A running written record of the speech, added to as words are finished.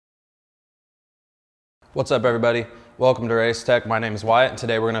What's up, everybody? Welcome to Race Tech. My name is Wyatt, and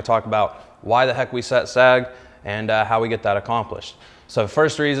today we're going to talk about why the heck we set sag and how we get that accomplished. So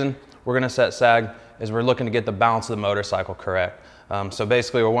first reason we're going to set sag is we're looking to get the balance of the motorcycle correct. So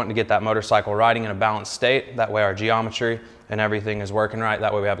basically we're wanting to get that motorcycle riding in a balanced state. That way our geometry and everything is working right.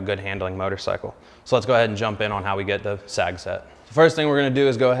 That way we have a good handling motorcycle. So let's go ahead and jump in on how we get the sag set. The first thing we're going to do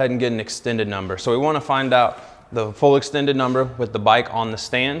is go ahead and get an extended number. So we want to find out the full extended number with the bike on the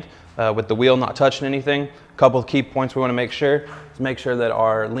stand. With the wheel not touching anything. A couple of key points we want to make sure is make sure that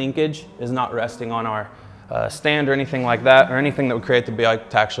our linkage is not resting on our stand or anything like that, or anything that would create the bike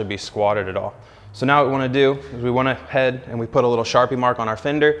to actually be squatted at all. So now what we want to do is we want to head and we put a little Sharpie mark on our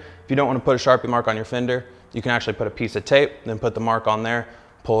fender. If you don't want to put a Sharpie mark on your fender, you can actually put a piece of tape, then put the mark on there,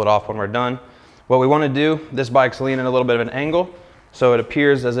 pull it off when we're done. What we want to do, this bike's leaning a little bit of an angle, so it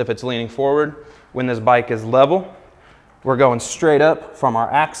appears as if it's leaning forward. When this bike is level, we're going straight up from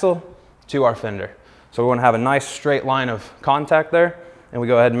our axle to our fender. So we want to have a nice straight line of contact there, and we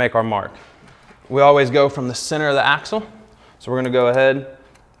go ahead and make our mark. We always go from the center of the axle. So we're going to go ahead,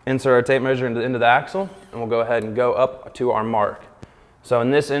 insert our tape measure into the axle, and we'll go ahead and go up to our mark. So in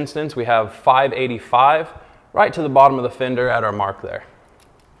this instance, we have 585 right to the bottom of the fender at our mark there.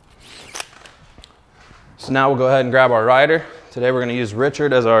 So now we'll go ahead and grab our rider. Today we're going to use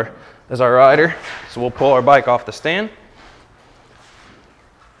Richard as our rider. So we'll pull our bike off the stand.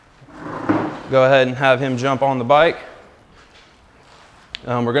 Go ahead and have him jump on the bike.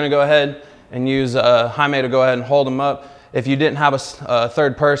 We're going to go ahead and use Jaime to go ahead and hold him up. If you didn't have a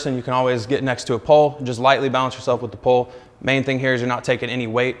third person, you can always get next to a pole. Just lightly balance yourself with the pole. Main thing here is you're not taking any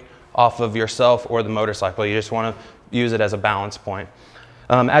weight off of yourself or the motorcycle. You just want to use it as a balance point.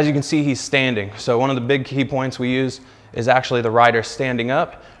 As you can see, he's standing. So one of the big key points we use is actually the rider standing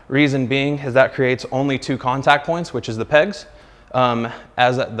up. Reason being is that creates only two contact points, which is the pegs.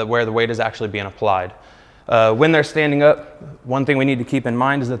 Where the weight is actually being applied. When they're standing up, one thing we need to keep in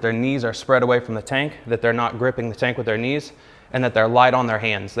mind is that their knees are spread away from the tank, that they're not gripping the tank with their knees, and that they're light on their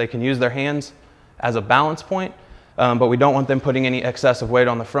hands. They can use their hands as a balance point, but we don't want them putting any excessive weight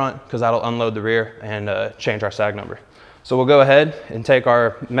on the front because that'll unload the rear and change our sag number. So we'll go ahead and take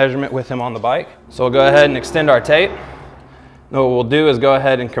our measurement with him on the bike. So we'll go ahead and extend our tape. And what we'll do is go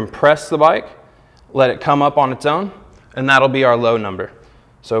ahead and compress the bike, let it come up on its own, and that'll be our low number.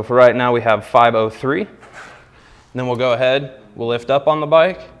 So for right now we have 503. And then we'll go ahead, we'll lift up on the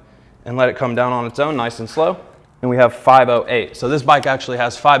bike and let it come down on its own nice and slow. And we have 508. So this bike actually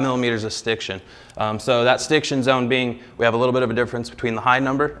has 5 millimeters of stiction. So that stiction zone being, we have a little bit of a difference between the high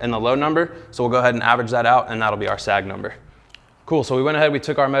number and the low number. So we'll go ahead and average that out, and that'll be our sag number. Cool, so we went ahead, we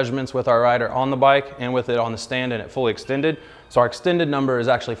took our measurements with our rider on the bike and with it on the stand, and it fully extended. So our extended number is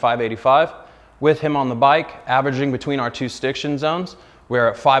actually 585. With him on the bike, averaging between our two stiction zones, we're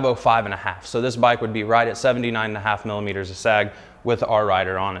at 505.5. So this bike would be right at 79.5 millimeters of sag with our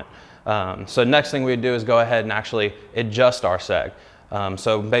rider on it. So next thing we'd do is go ahead and actually adjust our sag.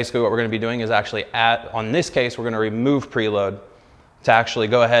 So basically what we're going to be doing is actually on this case, we're going to remove preload to actually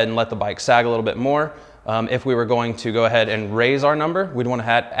go ahead and let the bike sag a little bit more. If we were going to go ahead and raise our number, we'd want to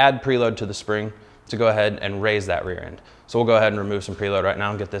add preload to the spring to go ahead and raise that rear end. So we'll go ahead and remove some preload right now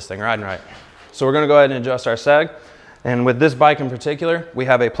and get this thing riding right. So we're going to go ahead and adjust our sag. And with this bike in particular, we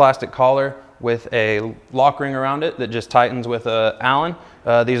have a plastic collar with a lock ring around it that just tightens with Allen.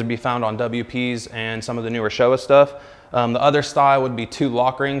 These would be found on WPs and some of the newer Showa stuff. The other style would be two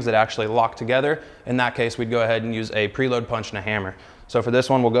lock rings that actually lock together. In that case, we'd go ahead and use a preload punch and a hammer. So for this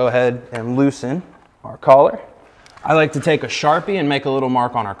one, we'll go ahead and loosen our collar. I like to take a Sharpie and make a little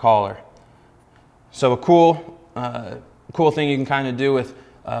mark on our collar. So a cool thing you can kind of do with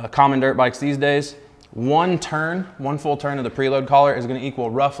common dirt bikes these days, one full turn of the preload collar is going to equal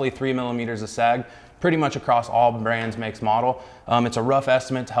roughly 3 millimeters of sag, pretty much across all brands, makes, model. It's a rough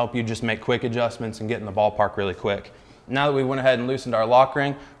estimate to help you just make quick adjustments and get in the ballpark really quick. Now that we went ahead and loosened our lock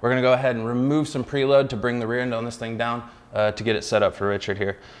ring, we're going to go ahead and remove some preload to bring the rear end on this thing down to get it set up for Richard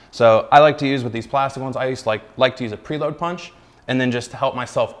here. So I like to use, with these plastic ones, I used to like to use a preload punch and then just to help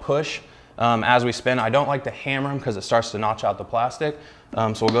myself push as we spin. I don't like to hammer them because it starts to notch out the plastic.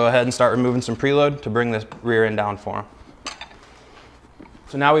 So we'll go ahead and start removing some preload to bring this rear end down for him.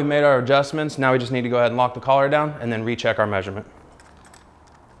 So now we've made our adjustments. Now we just need to go ahead and lock the collar down and then recheck our measurement.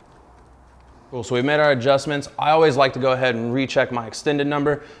 Cool, so we've made our adjustments. I always like to go ahead and recheck my extended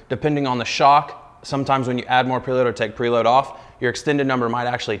number. Depending on the shock, sometimes when you add more preload or take preload off, your extended number might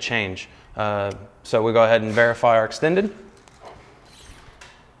actually change. So we go ahead and verify our extended.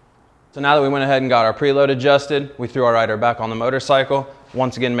 So now that we went ahead and got our preload adjusted, we threw our rider back on the motorcycle.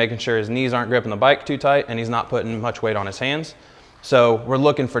 Once again, making sure his knees aren't gripping the bike too tight and he's not putting much weight on his hands. So we're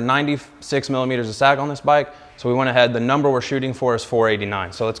looking for 96 millimeters of sag on this bike. So we went ahead, the number we're shooting for is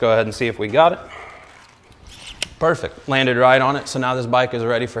 489. So let's go ahead and see if we got it. Perfect, landed right on it. So now this bike is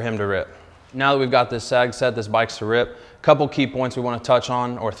ready for him to rip. Now that we've got this sag set, this bike's to rip. Couple key points we want to touch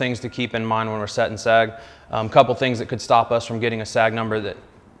on, or things to keep in mind when we're setting sag. Couple things that could stop us from getting a sag number that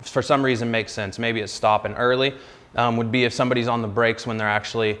for some reason makes sense. Maybe it's stopping early. Would be if somebody's on the brakes when they're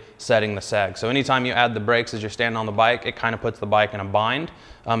actually setting the sag. So anytime you add the brakes as you're standing on the bike, it kind of puts the bike in a bind,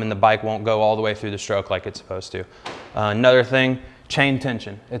 and the bike won't go all the way through the stroke like it's supposed to. Another thing, chain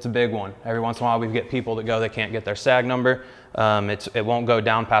tension. It's a big one. Every once in a while we get people that go, they can't get their sag number. It won't go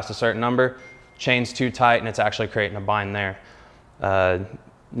down past a certain number. Chain's too tight and it's actually creating a bind there.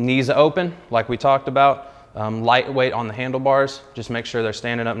 Knees open, like we talked about. Lightweight on the handlebars. Just make sure they're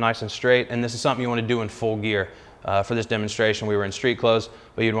standing up nice and straight. And this is something you want to do in full gear. For this demonstration, we were in street clothes,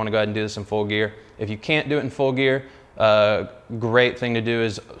 but you'd want to go ahead and do this in full gear. If you can't do it in full gear, great thing to do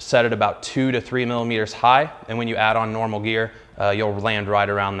is set it about 2 to 3 millimeters high. And when you add on normal gear, you'll land right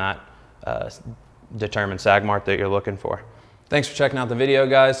around that determined sag mark that you're looking for. Thanks for checking out the video,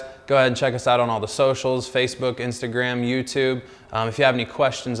 guys. Go ahead and check us out on all the socials, Facebook, Instagram, YouTube. If you have any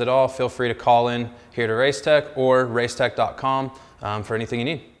questions at all, feel free to call in here to Racetech or racetech.com for anything you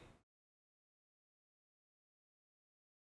need.